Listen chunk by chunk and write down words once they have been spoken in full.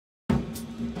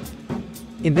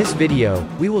In this video,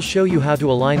 we will show you how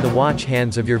to align the watch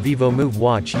hands of your vívomove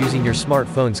watch using your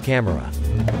smartphone's camera.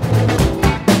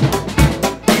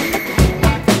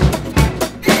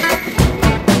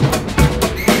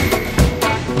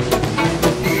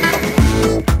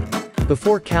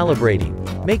 Before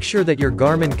calibrating, make sure that your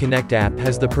Garmin Connect app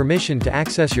has the permission to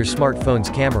access your smartphone's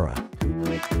camera.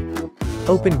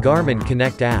 Open Garmin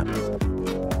Connect app.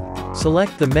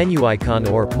 Select the menu icon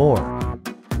or More.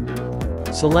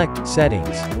 Select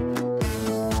Settings.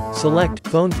 Select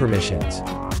Phone Permissions.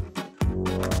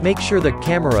 Make sure the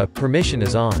camera permission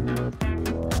is on.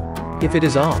 If it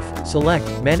is off, select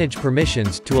Manage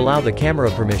Permissions to allow the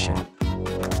camera permission.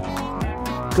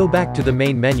 Go back to the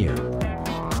main menu.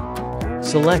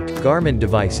 Select Garmin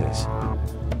Devices.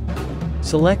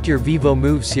 Select your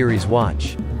vívomove series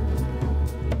watch.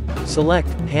 Select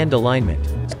Hand Alignment.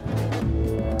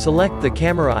 Select the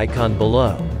camera icon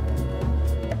below.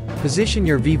 Position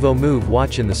your vívomove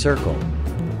watch in the circle.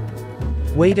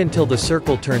 Wait until the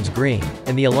circle turns green,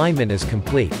 and the alignment is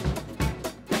complete.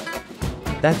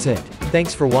 That's it.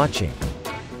 Thanks for watching.